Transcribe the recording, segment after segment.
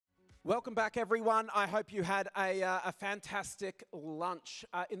Welcome back, everyone. I hope you had a fantastic lunch.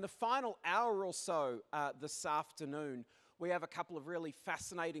 In the final hour or so this afternoon, we have a couple of really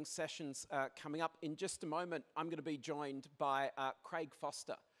fascinating sessions coming up. In just a moment, I'm going to be joined by Craig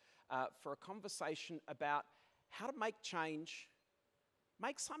Foster for a conversation about how to make change,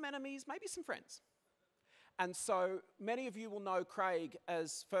 make some enemies, maybe some friends. And so many of you will know Craig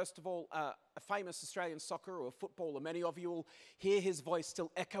as, first of all, a famous Australian soccer or footballer. Many of you will hear his voice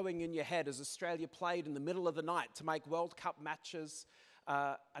still echoing in your head as Australia played in the middle of the night to make World Cup matches.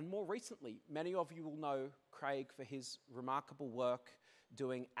 And more recently, many of you will know Craig for his remarkable work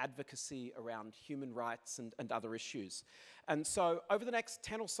doing advocacy around human rights and other issues. And so over the next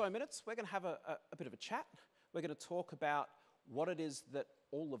 10 or so minutes, we're going to have a bit of a chat. We're going to talk about what it is that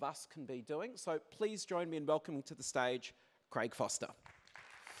all of us can be doing. So please join me in welcoming to the stage Craig Foster.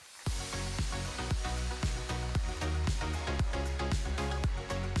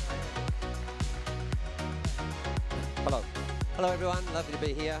 Hello. Hello, everyone. Lovely to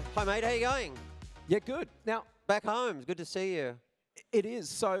be here. Hi, mate. How you going? Yeah, good. Now, back home. It's good to see you. It is.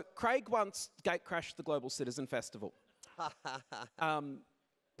 So Craig once gate crashed the Global Citizen Festival.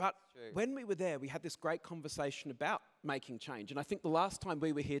 But when we were there, we had this great conversation about making change. And I think the last time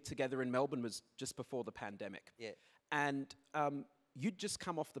we were here together in Melbourne was just before the pandemic. Yeah. And you'd just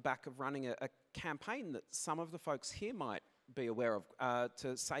come off the back of running a campaign that some of the folks here might be aware of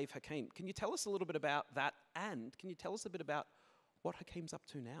to save Hakeem. Can you tell us a little bit about that? And can you tell us a bit about what Hakeem's up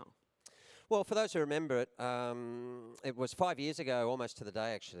to now? Well, for those who remember it was 5 years ago, almost to the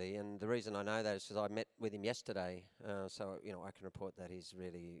day, actually. And the reason I know that is because I met with him yesterday. So, you know, I can report that he's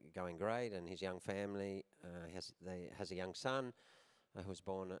really going great, and his young family has a young son who was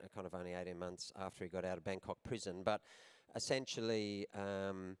born kind of only 18 months after he got out of Bangkok prison. But essentially,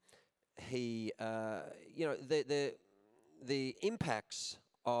 he, you know, the impacts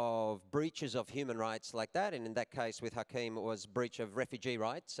of breaches of human rights like that, and in that case with Hakeem it was breach of refugee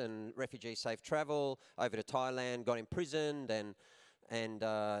rights and refugee safe travel over to Thailand, got imprisoned, and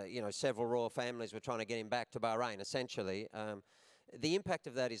you know, several royal families were trying to get him back to Bahrain, essentially. The impact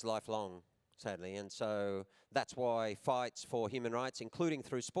of that is lifelong, sadly, and so that's why fights for human rights, including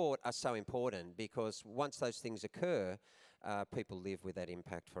through sport, are so important, because once those things occur, people live with that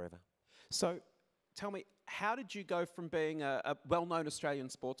impact forever. So tell me, how did you go from being a well-known Australian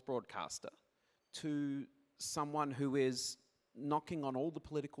sports broadcaster to someone who is knocking on all the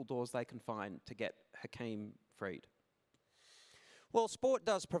political doors they can find to get Hakeem freed? Well, sport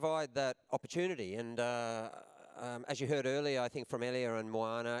does provide that opportunity, and as you heard earlier, I think from Elia and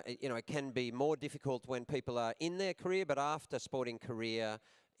Moana, you know, it can be more difficult when people are in their career, but after sporting career,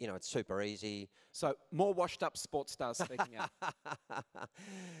 you know, it's super easy. So more washed up sports stars speaking out.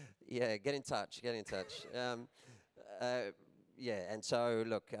 Yeah, get in touch, get in touch. Yeah, and so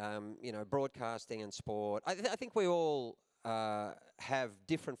look, you know, broadcasting and sport, I think we all have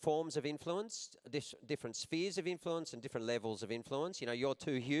different forms of influence, different spheres of influence and different levels of influence. You know, your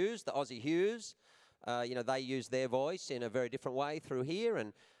two Hughes, the Aussie Hughes, you know, they use their voice in a very different way through here,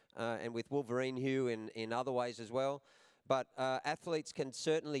 and with Wolverine Hugh in other ways as well. But athletes can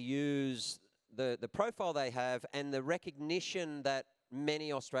certainly use the profile they have and the recognition that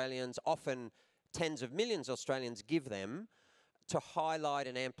many Australians, often tens of millions of Australians, give them to highlight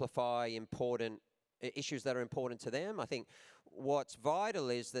and amplify important issues that are important to them. I think what's vital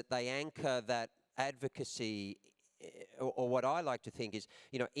is that they anchor that advocacy, or what I like to think is,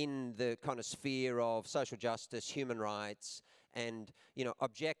 you know, in the kind of sphere of social justice, human rights, and, you know,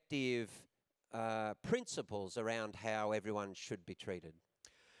 objective principles around how everyone should be treated.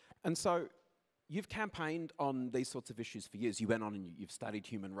 And so you've campaigned on these sorts of issues for years. You went on and you've studied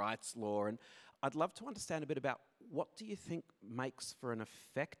human rights law, and I'd love to understand a bit about what do you think makes for an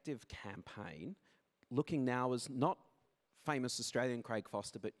effective campaign, looking now as not famous Australian Craig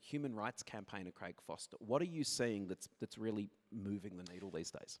Foster, but human rights campaigner Craig Foster. What are you seeing that's really moving the needle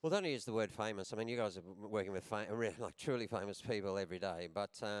these days? Well, don't use the word famous. I mean, you guys are working with like truly famous people every day,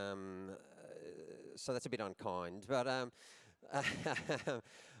 but so that's a bit unkind. But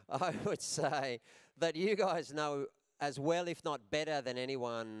I would say that you guys know as well, if not better than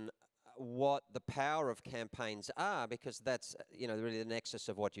anyone, what the power of campaigns are, because that's, you know, really the nexus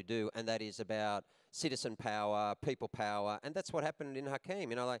of what you do, and that is about citizen power, people power, and that's what happened in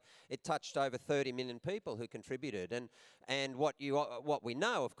Hakeem. You know, like, it touched over 30 million people who contributed, and what we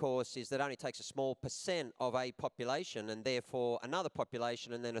know, of course, is that it only takes a small % of a population, and therefore another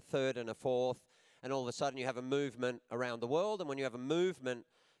population, and then a third and a fourth, and all of a sudden you have a movement around the world, and when you have a movement,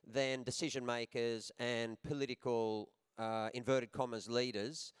 then decision makers and political, inverted commas,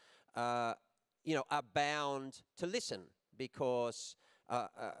 leaders, you know, are bound to listen, because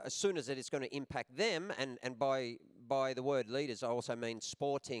as soon as it is going to impact them, and by the word leaders, I also mean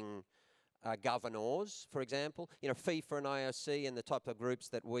sporting governors, for example, FIFA and IOC and the type of groups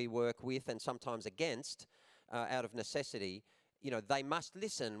that we work with and sometimes against out of necessity, they must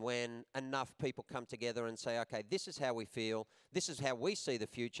listen when enough people come together and say, okay, this is how we feel, this is how we see the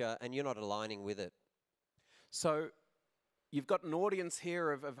future, and you're not aligning with it. So you've got an audience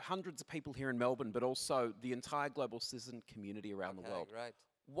here of hundreds of people here in Melbourne, but also the entire Global Citizen community around the world. Right.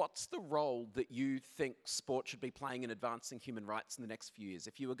 What's the role that you think sport should be playing in advancing human rights in the next few years?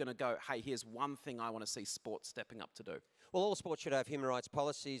 If you were going to go, hey, here's one thing I want to see sport stepping up to do. Well, all sports should have human rights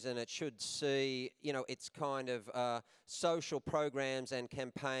policies, and it should see, its kind of social programs and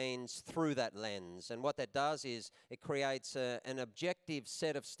campaigns through that lens. And what that does is it creates an objective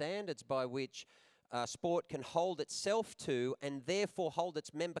set of standards by which sport can hold itself to, and therefore hold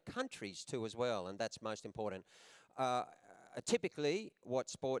its member countries to as well, and that's most important. Typically, what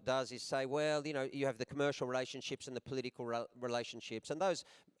sport does is say, well, you have the commercial relationships and the political relationships, and those,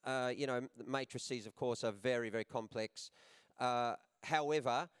 matrices, of course, are very, very complex.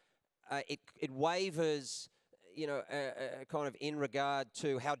 However, it wavers, kind of in regard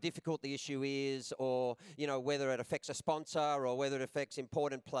to how difficult the issue is, or, whether it affects a sponsor or whether it affects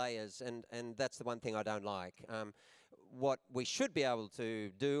important players, and that's the one thing I don't like. What we should be able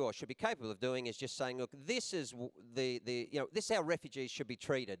to do, or should be capable of doing, is just saying, look, this is this is how refugees should be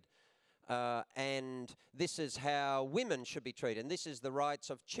treated, and this is how women should be treated, and this is the rights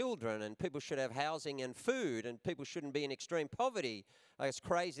of children, and people should have housing and food, and people shouldn't be in extreme poverty. It's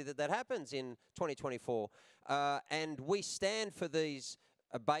crazy that happens in 2024, and we stand for these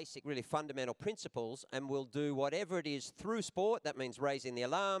basic, really fundamental principles, and we'll do whatever it is through sport. That means raising the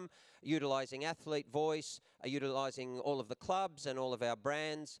alarm, utilising athlete voice, utilising all of the clubs and all of our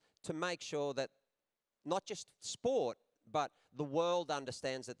brands to make sure that not just sport, but the world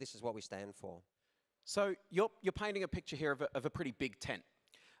understands that this is what we stand for. So you're painting a picture here of a pretty big tent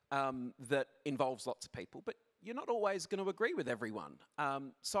that involves lots of people, but you're not always going to agree with everyone.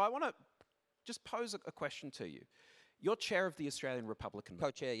 So I want to just pose a question to you. You're chair of the Australian Republican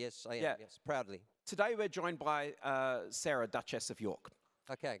Party. Co-chair, yes, I am, Yeah. yes, proudly. Today we're joined by Sarah, Duchess of York.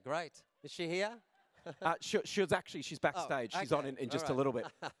 Okay, great. Is she here? She's backstage. She's on in just a little bit.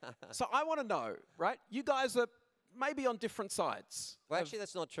 So I want to know, right? You guys are maybe on different sides. Well, actually,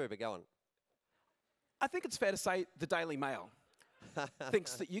 that's not true, but go on. I think it's fair to say the Daily Mail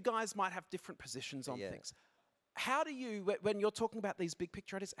thinks that you guys might have different positions on things. How do you, when you're talking about these big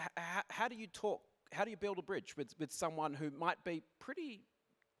picture ideas, how do you talk? How do you build a bridge with someone who might be pretty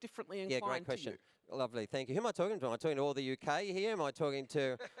differently inclined great question. to you? Lovely, thank you. Who am I talking to? Am I talking to all the UK here? Am I talking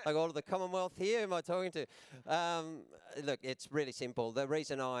to all of the Commonwealth here? Am I talking to? Look, it's really simple. The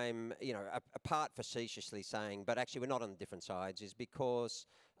reason I'm, apart facetiously saying, but actually we're not on different sides, is because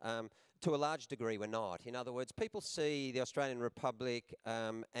to a large degree we're not. In other words, people see the Australian Republic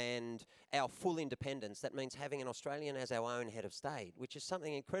and our full independence. That means having an Australian as our own head of state, which is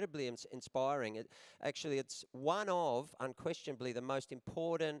something incredibly inspiring. It's one of, unquestionably, the most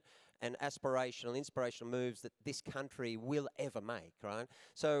important and inspirational moves that this country will ever make, right?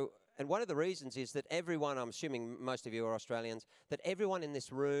 So, and one of the reasons is that everyone, I'm assuming most of you are Australians, that everyone in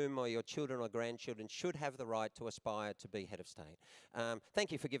this room, or your children or grandchildren, should have the right to aspire to be head of state.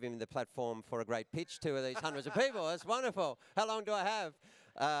 Thank you for giving me the platform for a great pitch to these hundreds of people. That's wonderful. How long do I have?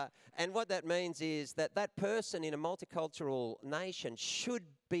 And what that means is that that person in a multicultural nation should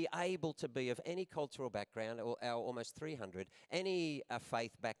be able to be of any cultural background, or our almost 300, any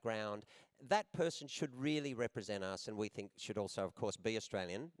faith background. That person should really represent us, and we think should also, of course, be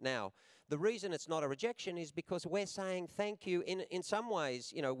Australian. Now, the reason it's not a rejection is because we're saying thank you in some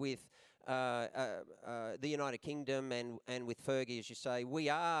ways, with the United Kingdom and with Fergie, as you say, we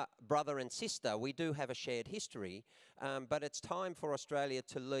are brother and sister. We do have a shared history, but it's time for Australia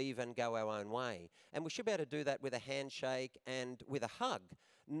to leave and go our own way. And we should be able to do that with a handshake and with a hug.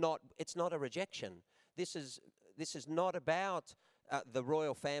 It's not a rejection. This is not about the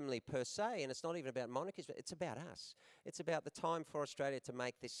royal family per se, and it's not even about monarchies, but it's about us. It's about the time for Australia to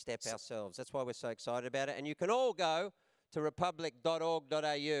make this step ourselves. That's why we're so excited about it. And you can all go to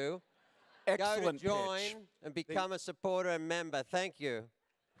republic.org.au, Excellent go to join pitch. and become a supporter and member. Thank you.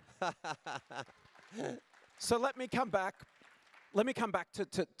 So let me come back. Let me come back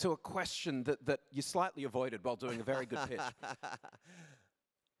to a question that you slightly avoided while doing a very good pitch.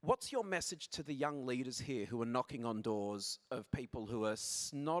 What's your message to the young leaders here who are knocking on doors of people who are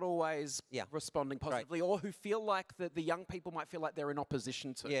not always responding positively, or who feel like the young people might feel like they're in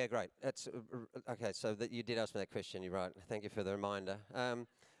opposition to? Yeah, great. That's okay. So that you did ask me that question. You're right. Thank you for the reminder.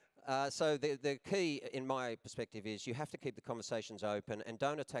 So the key, in my perspective, is you have to keep the conversations open and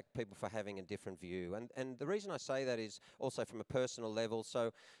don't attack people for having a different view. And the reason I say that is also from a personal level.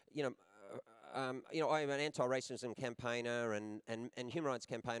 So, I'm an anti-racism campaigner and human rights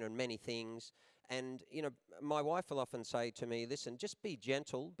campaigner and many things. And, my wife will often say to me, listen, just be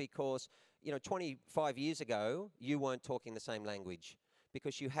gentle because, 25 years ago, you weren't talking the same language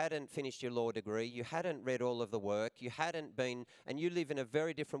because you hadn't finished your law degree, you hadn't read all of the work, you hadn't been, and you live in a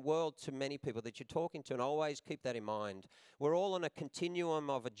very different world to many people that you're talking to, and always keep that in mind. We're all on a continuum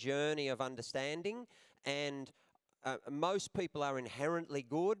of a journey of understanding, and most people are inherently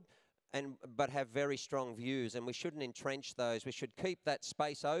good, but have very strong views, and we shouldn't entrench those. We should keep that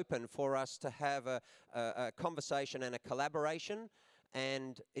space open for us to have a conversation and a collaboration,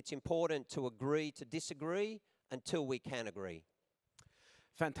 and it's important to agree to disagree until we can agree.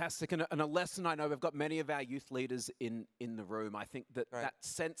 Fantastic, and a lesson I know we've got many of our youth leaders in the room. I think that Right. that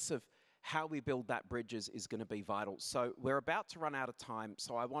sense of how we build that bridges is going to be vital. So we're about to run out of time,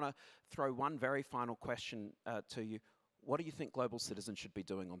 so I want to throw one very final question to you. What do you think Global Citizen should be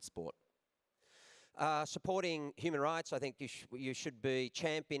doing on sport? Supporting human rights. I think you should be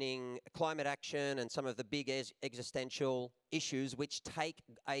championing climate action and some of the big existential issues which take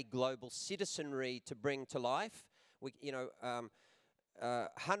a global citizenry to bring to life.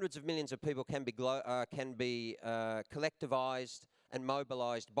 Hundreds of millions of people can be collectivized and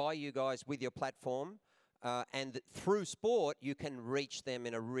mobilized by you guys with your platform, and through sport you can reach them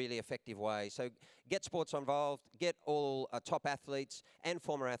in a really effective way. So get sports involved, get all top athletes and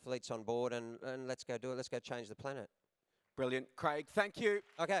former athletes on board, and let's go do it. Let's go change the planet. Brilliant. Craig, thank you.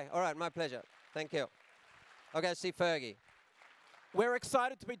 Okay, all right, my pleasure. Thank you. I'll go see Fergie. We're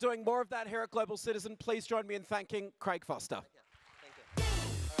excited to be doing more of that here at Global Citizen. Please join me in thanking Craig Foster. Okay.